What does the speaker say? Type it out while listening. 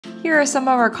Here are some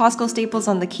of our Costco staples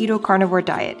on the keto carnivore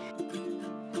diet.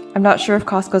 I'm not sure if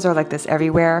Costco's are like this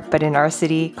everywhere, but in our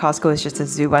city, Costco is just a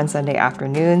zoo on Sunday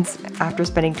afternoons. After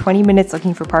spending 20 minutes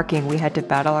looking for parking, we had to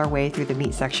battle our way through the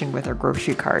meat section with our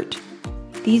grocery cart.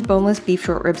 These boneless beef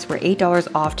short ribs were $8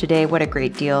 off today. What a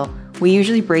great deal. We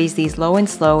usually braise these low and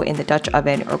slow in the Dutch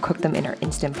oven or cook them in our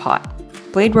Instant Pot.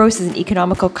 Blade roast is an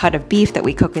economical cut of beef that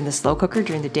we cook in the slow cooker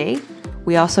during the day.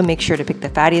 We also make sure to pick the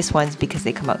fattiest ones because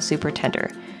they come out super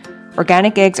tender.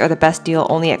 Organic eggs are the best deal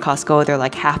only at Costco. They're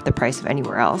like half the price of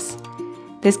anywhere else.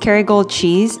 This Kerrygold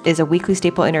cheese is a weekly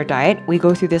staple in our diet. We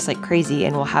go through this like crazy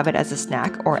and we'll have it as a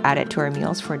snack or add it to our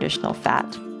meals for additional fat.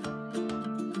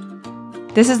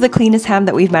 This is the cleanest ham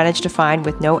that we've managed to find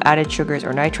with no added sugars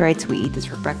or nitrates. We eat this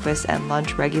for breakfast and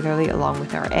lunch regularly along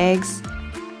with our eggs.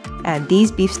 And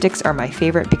these beef sticks are my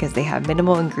favorite because they have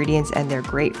minimal ingredients and they're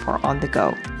great for on the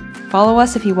go. Follow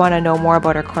us if you want to know more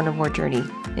about our carnivore journey.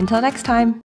 Until next time!